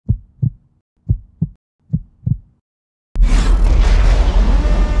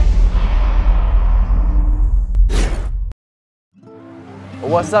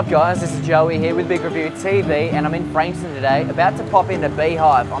What's up guys, this is Joey here with Big Review TV and I'm in Frankston today, about to pop into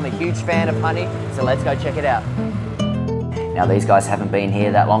Beehive. I'm a huge fan of honey, so let's go check it out. Now these guys haven't been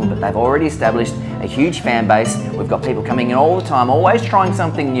here that long, but they've already established a huge fan base. We've got people coming in all the time, always trying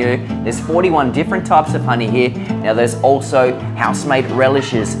something new. There's 41 different types of honey here. Now there's also house-made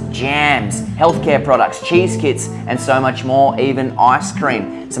relishes, jams, healthcare products, cheese kits, and so much more, even ice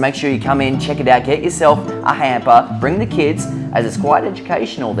cream. So make sure you come in, check it out, get yourself a hamper, bring the kids, as it's quite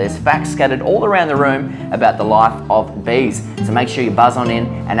educational. There's facts scattered all around the room about the life of bees. So make sure you buzz on in,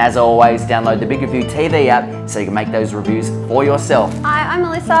 and as always, download the Big Review TV app so you can make those reviews for yourself. Hi, I'm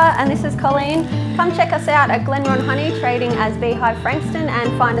Melissa and this is Colleen. Come check us out at Glenron Honey, trading as Beehive Frankston,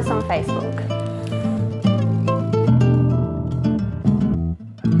 and find us on Facebook.